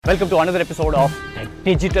Welcome to another episode of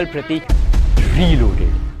Digital Pratik Reloaded.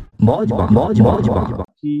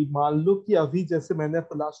 कि मान लो कि अभी जैसे मैंने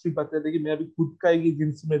लास्ट वीक बताया था कि मैं अभी खुद का एक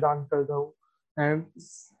एजेंसी में रन कर रहा हूँ एंड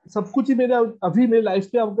सब कुछ ही मेरा अभी मेरे लाइफ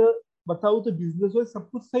पे अगर बताऊँ तो बिजनेस में सब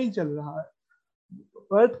कुछ सही चल रहा है।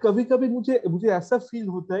 बट कभी कभी मुझे मुझे ऐसा फील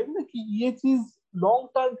होता है ना कि ये चीज लॉन्ग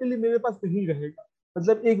टर्म के लिए मेरे पास नहीं रहेगा।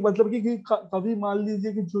 मतलब एक मतलब कि कभी मान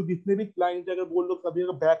लीजिए कि जो जितने भी क्लाइंट अगर वो लोग कभी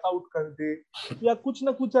अगर बैकआउट कर दे या कुछ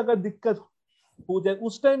ना कुछ अगर दिक्कत हो जाए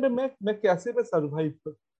उस टाइम पे मैं कैसे मैं सरवाइव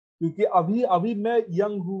करूँ, क्योंकि अभी अभी मैं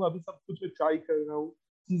यंग हूँ, अभी सब कुछ मैं ट्राई कर रहा हूँ,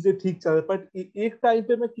 चीजें ठीक चल रही, बट एक टाइम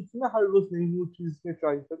पे मैं कितना हर रोज नहीं हूँ चीज में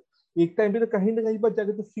ट्राई कर, एक टाइम पे तो कहीं ना कहीं पर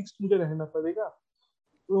जाके तो फिक्स मुझे रहना पड़ेगा।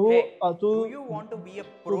 तो Hey, तो do you want to be a तो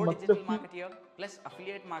pro digital मतलब कि marketer plus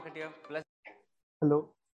affiliate marketer plus? Hello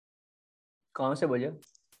कहाँ से बजा?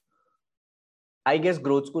 आई गेस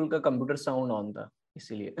ग्रोथ स्कूल का कंप्यूटर साउंड ऑन था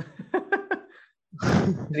इसीलिए।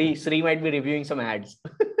 Sri might be reviewing some ads.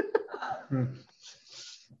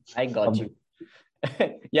 I got you.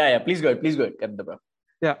 Yeah, please go ahead, Kapil bro.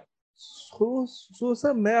 या सो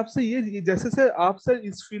सर मैं आपसे ये जैसे सर आप सर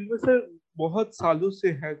इस फील्ड में सर बहुत सालों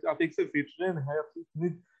से हैं, आप एक सर वेटरन है, आपकी इतनी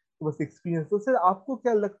बस एक्सपीरियंस, तो सर आपको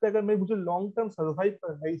क्या लगता है अगर मैं मुझे लॉन्ग टर्म सर्वाइव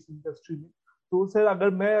करना है इस इंडस्ट्री में, तो सर अगर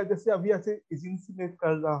मैं जैसे अभी ऐसे एजेंसी में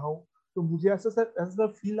कर रहा हूँ तो मुझे ऐसा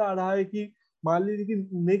फील आ रहा है कि मान लीजिए कि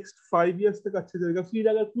नेक्स्ट 5 इयर्स तक अच्छा चलेगा, फिर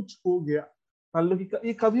अगर कुछ हो गया मान लो कि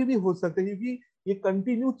ये कभी भी हो सकता है क्योंकि ये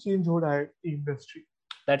कंटिन्यू चेंज हो रहा है इंडस्ट्री।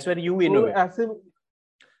 That's where you तो innovate. ऐसे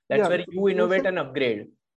That's where you innovate and upgrade.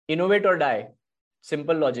 Innovate or die.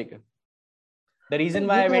 Simple logic. The reason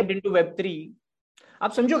why I went into Web3,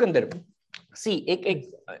 आप समझो के अंदर see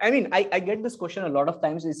I get this question a lot of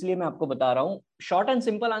times, इसलिए मैं आपको बता रहा हूँ short and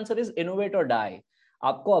simple answer is innovate or die.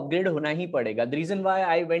 आपको अपग्रेड होना ही पड़ेगा. The reason why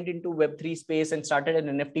I went into Web3 space and started an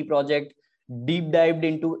NFT project, deep dived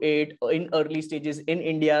into it in early stages in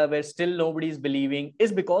India where still nobody is believing,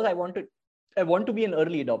 is because I want to be an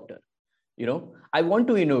early adopter. I want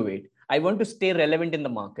to innovate. I want to stay relevant in the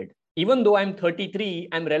market. Even though I'm 33,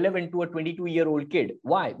 I'm relevant to a 22-year-old kid.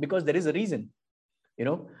 Why? Because there is a reason.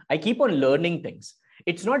 I keep on learning things.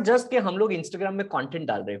 It's not just कि हम लोग Instagram में content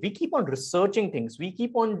डाल रहे हैं. We keep on researching things. We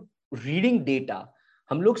keep on reading data.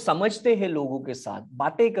 हम लोग समझते हैं लोगों के साथ,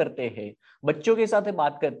 बातें करते हैं, बच्चों के साथ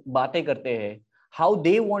बातें करते हैं. How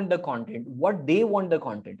they want the content, what they want the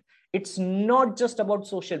content. It's not just about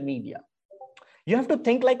social media. You have to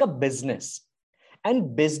think like a business,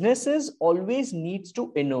 and businesses always needs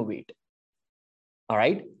to innovate. All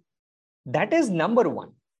right, that is number one.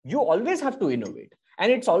 You always have to innovate,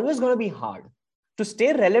 and it's always going to be hard to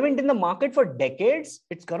stay relevant in the market for decades.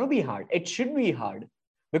 It's going to be hard. It should be hard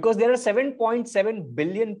because there are 7.7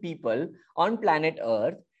 billion people on planet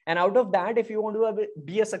Earth, and out of that, if you want to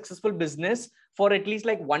be a successful business for at least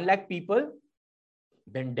like 1 lakh people,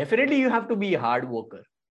 then definitely you have to be a hard worker.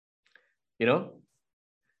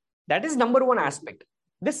 That is number one aspect.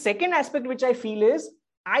 The second aspect which I feel is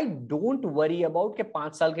I don't worry about कि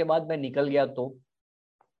 5 साल के बाद मैं निकल गया तो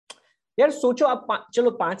यार सोचो आप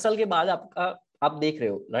चलो 5 साल के बाद आप देख रहे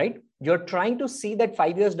हो, right? You're trying to see that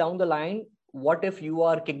 5 years down the line, what if you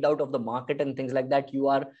are kicked out of the market and things like that?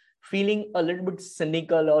 You are feeling a little bit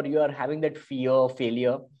cynical or you are having that fear of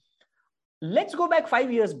failure. Let's go back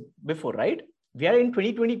 5 years before, right? We are in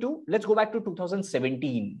 2022. Let's go back to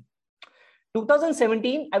 2017.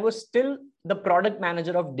 2017, I was still the product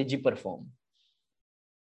manager of DigiPerform.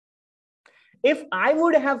 If I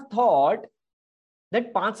would have thought that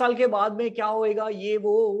 5 साल के बाद में क्या होएगा ये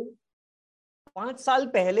वो, 5 साल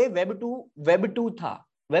पहले वेब 2 था,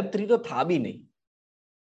 वेब 3 तो था भी नहीं,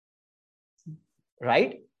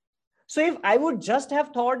 right? So if I would just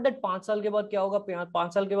have thought that 5 साल के बाद क्या होगा,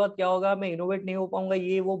 5 साल के बाद क्या होगा, मैं इनोवेट नहीं हो पाऊंगा,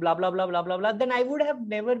 ये वो blah blah blah blah blah blah, then I would have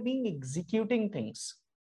never been executing things.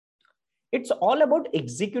 It's all about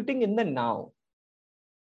executing in the now.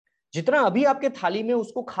 जितना अभी आपके थाली में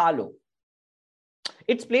उसको खा लो.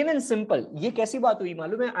 It's plain and simple. ये कैसी बात हुई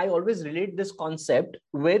मालूम है? I always relate this concept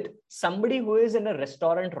with somebody who is in a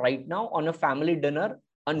restaurant right now on a family dinner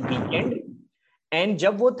on weekend, and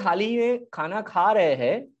जब वो थाली में खाना खा रहे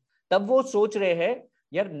हैं तब वो सोच रहे हैं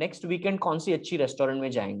यार नेक्स्ट वीकेंड कौन सी अच्छी रेस्टोरेंट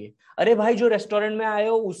में जाएंगे. अरे भाई जो रेस्टोरेंट में आए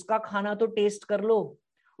हो उसका खाना तो टेस्ट कर लो,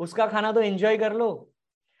 उसका खाना तो एंजॉय कर लो.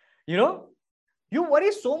 You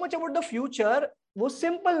worry so much about the future. वो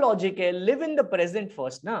simple logic है. Live in the present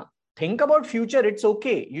first ना. Think about future. It's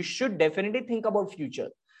okay. You should definitely think about future,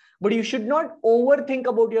 but you should not overthink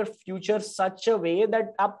about your future such a way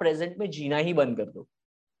that आप present में जीना ही बंद कर दो.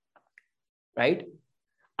 Right?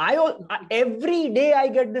 Every day I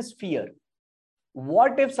get this fear.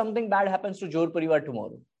 What if something bad happens to Jor Parivar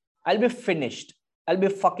tomorrow? I'll be finished. I'll be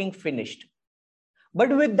fucking finished.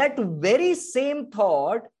 But with that very same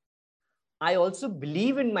thought, I also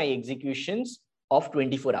believe in my executions of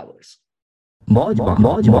 24 hours.